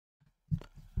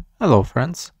Hello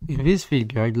friends, in this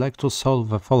video I'd like to solve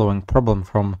the following problem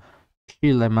from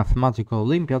Chile Mathematical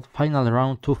Olympiad final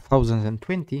round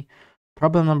 2020.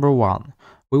 Problem number 1.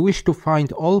 We wish to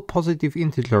find all positive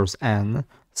integers n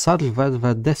such that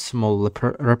the decimal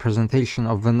representation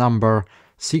of the number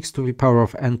 6 to the power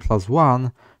of n plus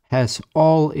 1 has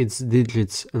all its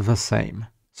digits the same.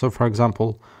 So for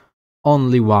example,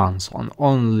 only ones on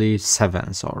only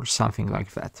sevens or something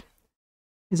like that.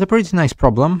 It's a pretty nice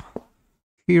problem.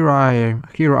 Here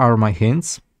are my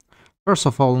hints. First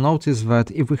of all, notice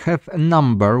that if we have a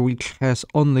number which has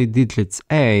only digits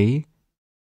a,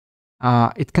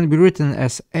 it can be written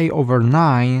as a over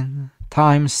 9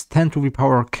 times 10 to the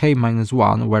power k minus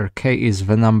 1, where k is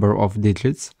the number of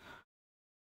digits.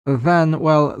 Then,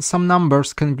 well, some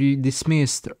numbers can be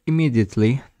dismissed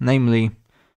immediately, namely,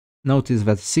 notice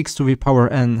that 6 to the power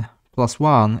n plus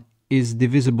 1 is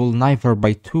divisible neither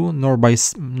by 2 nor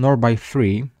by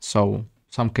 3, so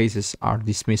some cases are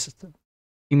dismissed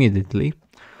immediately.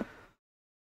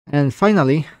 And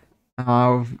finally,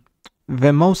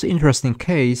 the most interesting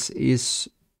case is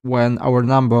when our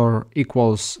number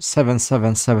equals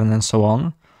 777 and so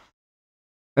on.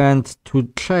 And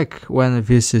to check when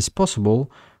this is possible,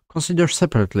 consider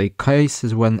separately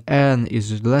cases when n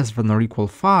is less than or equal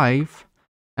 5,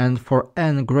 and for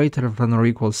n greater than or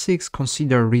equal 6,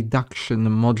 consider reduction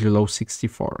modulo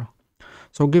 64.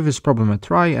 So give this problem a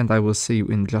try and I will see you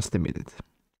in just a minute.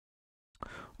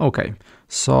 Okay,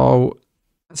 so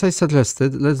as I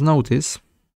suggested, let's notice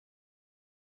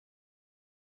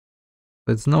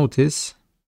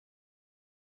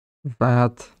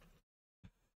that,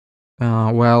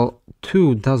 well,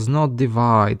 2 does not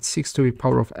divide 6 to the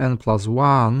power of n plus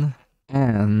 1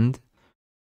 and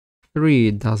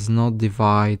 3 does not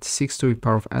divide 6 to the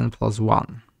power of n plus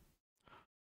 1.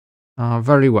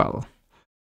 Very well.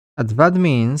 And that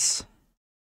means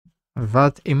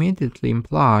that immediately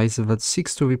implies that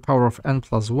 6 to the power of n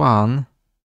plus 1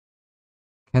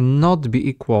 cannot be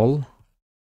equal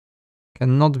to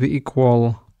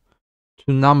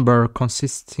number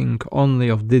consisting only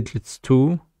of digits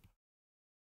 2,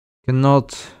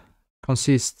 cannot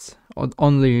consist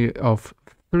only of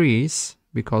 3's,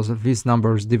 because this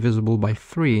number is divisible by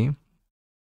 3.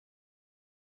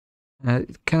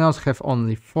 It cannot have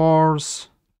only 4's,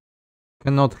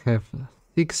 cannot have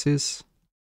 6's,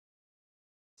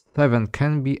 7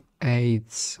 can be,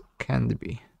 8's can't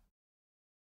be.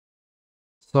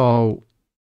 So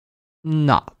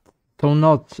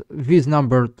these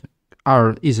numbers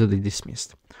are easily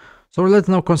dismissed. So let's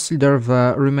now consider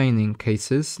the remaining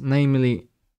cases, namely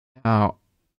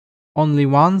only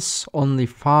 1's, only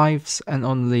 5's, and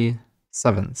only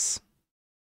 7's.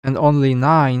 And only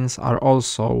 9's are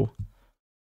also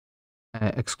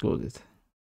excluded.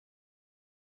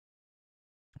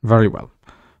 Very well.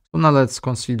 So now let's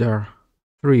consider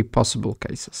 3 possible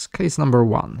cases. Case number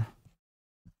 1.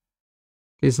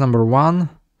 Case number 1,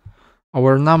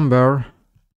 our number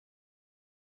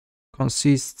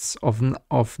consists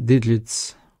of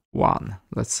digits 1.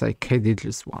 Let's say k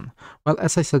digits 1. Well,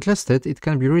 as I suggested, it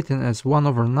can be written as 1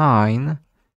 over 9,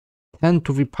 10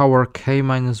 to the power k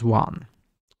minus 1.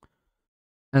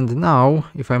 And now,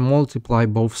 if I multiply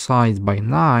both sides by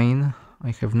 9, I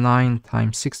have 9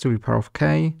 times 6 to the power of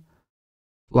k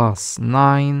plus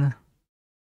 9,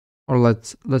 or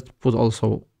let's put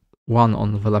also 1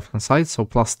 on the left hand side, so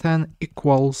plus 10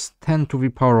 equals 10 to the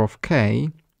power of k.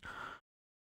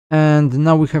 And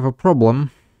now we have a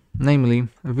problem, namely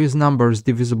this number is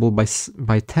divisible by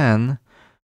 10.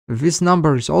 This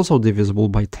number is also divisible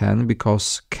by 10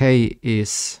 because k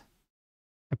is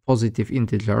a positive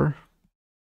integer.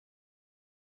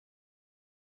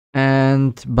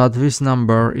 But this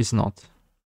number is not.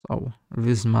 So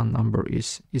this number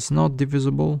is not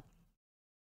divisible.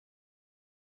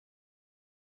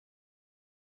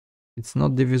 It's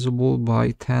not divisible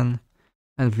by 10,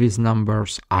 and these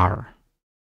numbers are.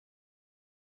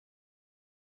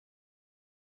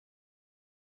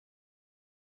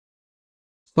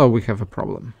 So we have a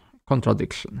problem,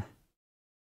 contradiction.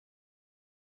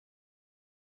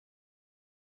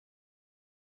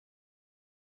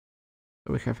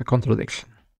 We have a contradiction.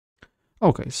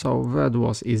 Okay, so that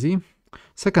was easy.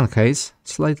 Second case,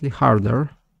 slightly harder.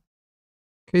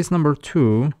 Case number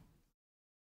 2.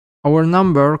 Our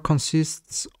number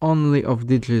consists only of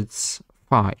digits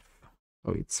 5.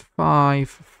 So it's 5,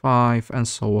 5, and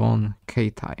so on, k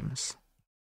times.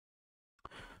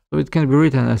 So it can be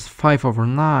written as 5 over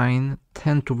 9,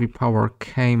 10 to the power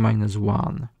k minus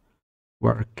 1,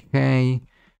 where k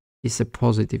is a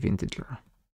positive integer.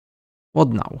 What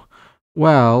now?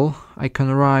 Well, I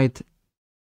can write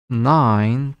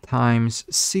 9 times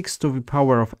 6 to the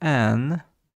power of n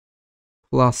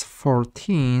plus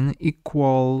 14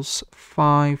 equals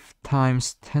 5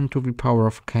 times 10 to the power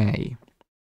of k.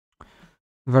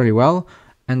 Very well.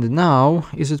 And now,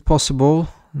 is it possible?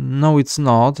 No, it's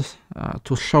not.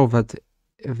 To show that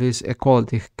this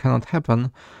equality cannot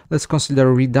happen, let's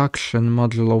consider reduction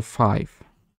modulo 5.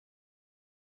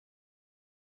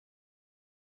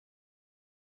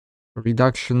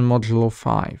 Reduction modulo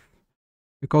 5.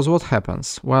 Because what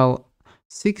happens? Well,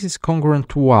 6 is congruent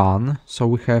to 1, so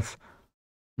we have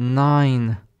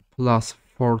 9 plus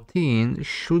 14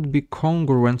 should be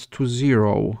congruent to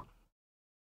 0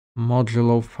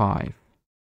 modulo 5.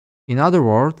 In other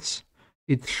words,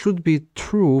 it should be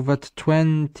true that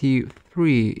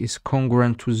 23 is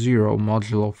congruent to 0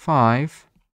 modulo 5,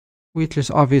 which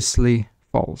is obviously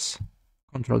false.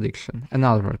 Contradiction.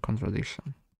 Another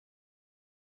contradiction.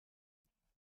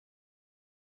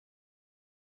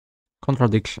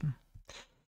 Contradiction.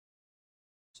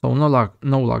 So no luck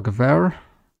there.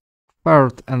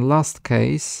 Third and last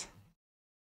case,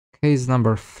 case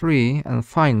number 3 and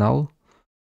final,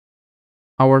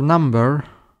 our number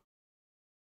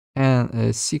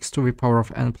n 6 to the power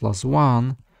of n plus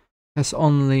 1 has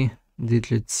only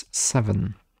digits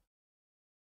 7.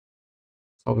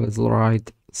 So let's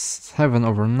write 7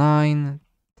 over 9,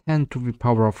 10 to the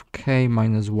power of k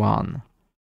minus 1,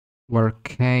 where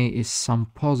k is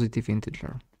some positive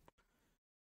integer.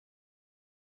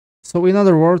 So in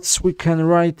other words, we can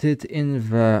write it in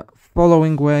the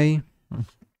following way.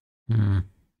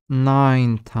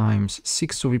 9 times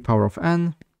 6 to the power of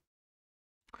n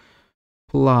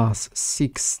plus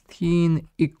 16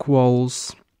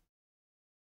 equals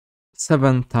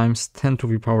 7 times 10 to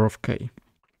the power of k.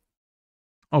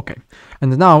 Okay,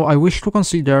 and now I wish to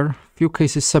consider few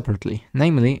cases separately.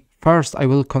 Namely, first I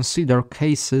will consider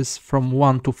cases from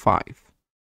 1 to 5.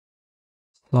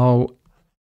 So,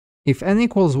 if n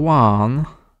equals 1,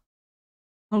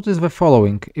 notice the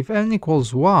following. If n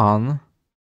equals 1,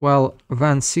 well,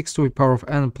 then 6 to the power of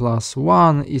n plus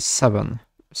 1 is 7.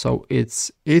 So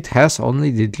it has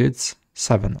only digits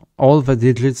 7. All the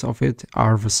digits of it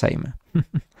are the same.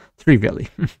 Trivially.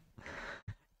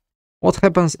 What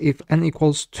happens if n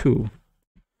equals 2?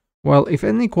 Well, if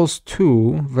n equals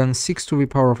 2, then 6 to the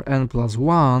power of n plus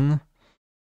 1,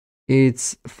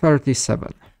 it's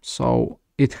 37. So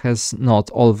it has not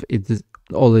all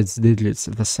its digits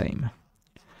the same.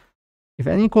 If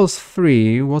n equals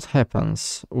 3, what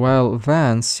happens? Well,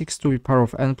 then 6 to the power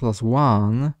of n plus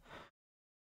 1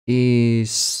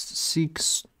 is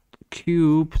 6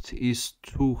 cubed is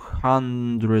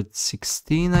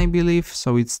 216, I believe,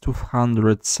 so it's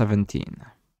 217.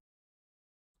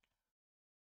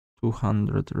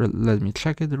 200, let me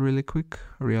check it real quick.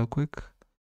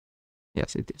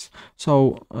 Yes, it is.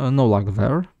 So, no luck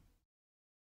there.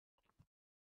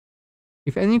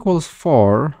 If n equals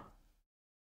 4,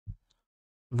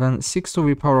 then 6 to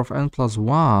the power of n plus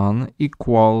 1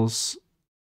 equals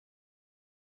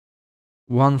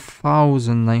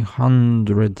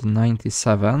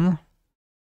 1997.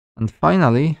 And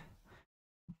finally,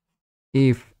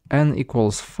 if n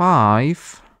equals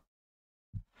 5,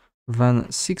 then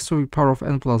 6 to the power of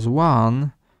n plus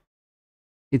 1,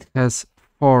 it has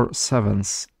 4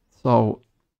 sevens. So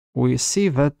we see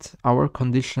that our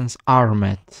conditions are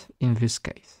met in this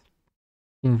case.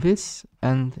 In this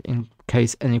and in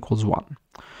case n equals 1.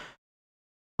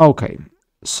 Okay.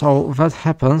 So that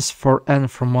happens for n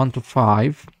from 1 to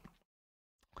 5.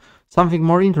 Something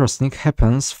more interesting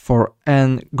happens for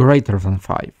n greater than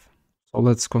 5. So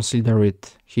let's consider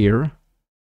it here.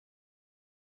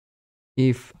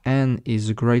 If n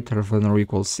is greater than or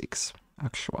equals 6,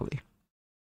 actually.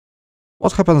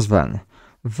 What happens then?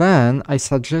 Then I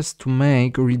suggest to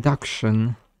make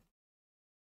reduction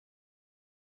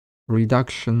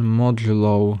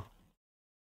modulo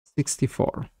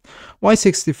 64. Why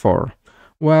 64?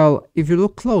 Well, if you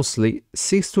look closely,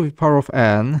 6 to the power of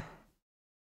n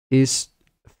is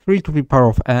 3 to the power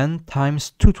of n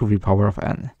times 2 to the power of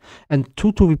n. And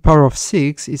 2 to the power of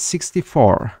 6 is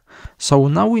 64. So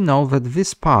now we know that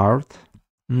this part,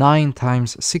 9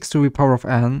 times 6 to the power of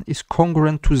n, is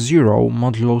congruent to 0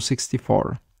 modulo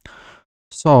 64.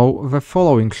 So the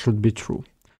following should be true.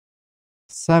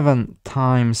 7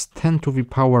 times 10 to the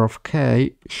power of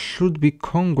k should be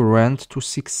congruent to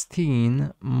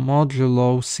 16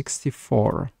 modulo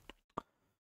 64.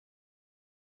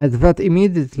 And that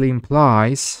immediately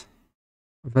implies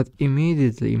that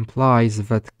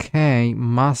k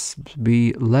must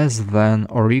be less than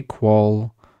or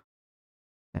equal,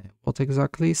 what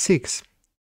exactly? 6.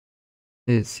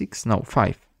 6? No,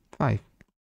 5. 5.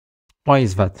 Why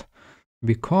is that?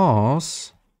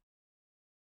 Because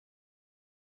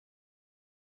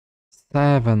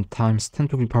 7 times 10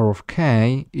 to the power of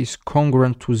k is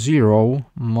congruent to 0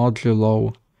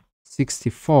 modulo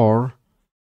 64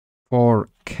 for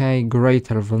k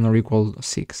greater than or equal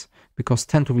 6, because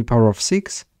 10 to the power of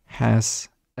 6 has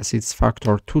as its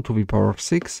factor 2 to the power of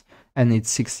 6, and it's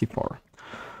 64.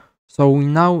 So we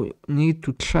now need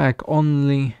to check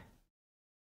only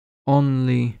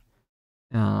 5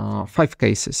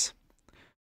 cases.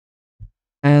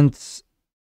 And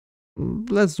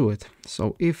let's do it.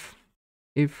 So if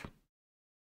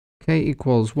k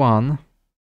equals 1,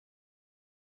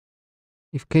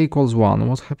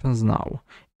 what happens now?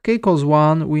 If k equals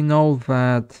 1, we know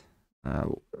that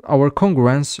our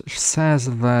congruence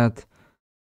says that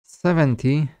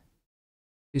 70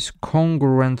 is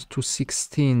congruent to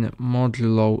 16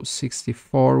 modulo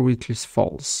 64, which is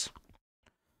false.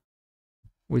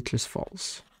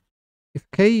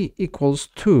 If k equals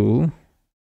 2,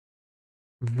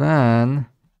 then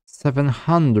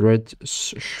 700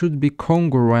 should be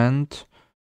congruent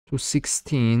to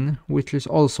 16, which is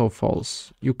also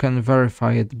false. You can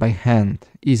verify it by hand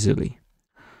easily.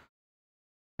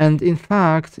 And in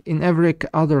fact, in every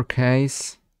other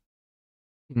case,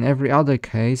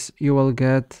 you will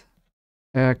get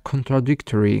a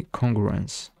contradictory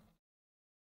congruence.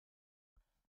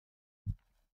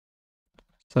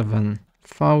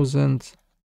 7,000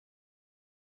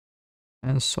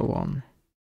 and so on.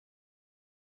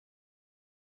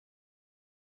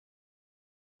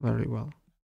 Very well.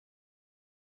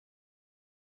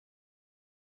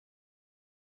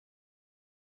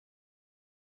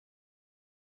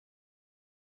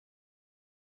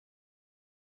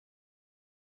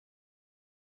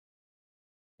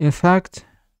 In fact,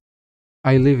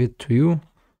 I leave it to you.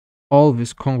 All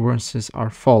these congruences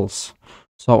are false.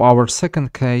 So our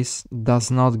second case does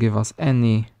not give us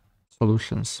any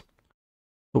solutions.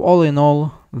 So all in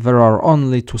all, there are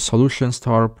only 2 solutions to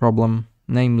our problem,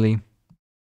 namely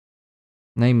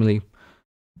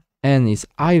n is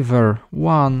either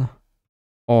 1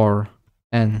 or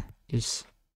n is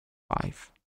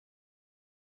 5.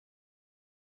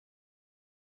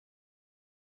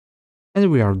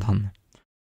 And we are done.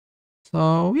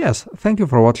 So yes, thank you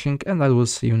for watching, and I will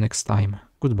see you next time.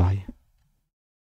 Goodbye.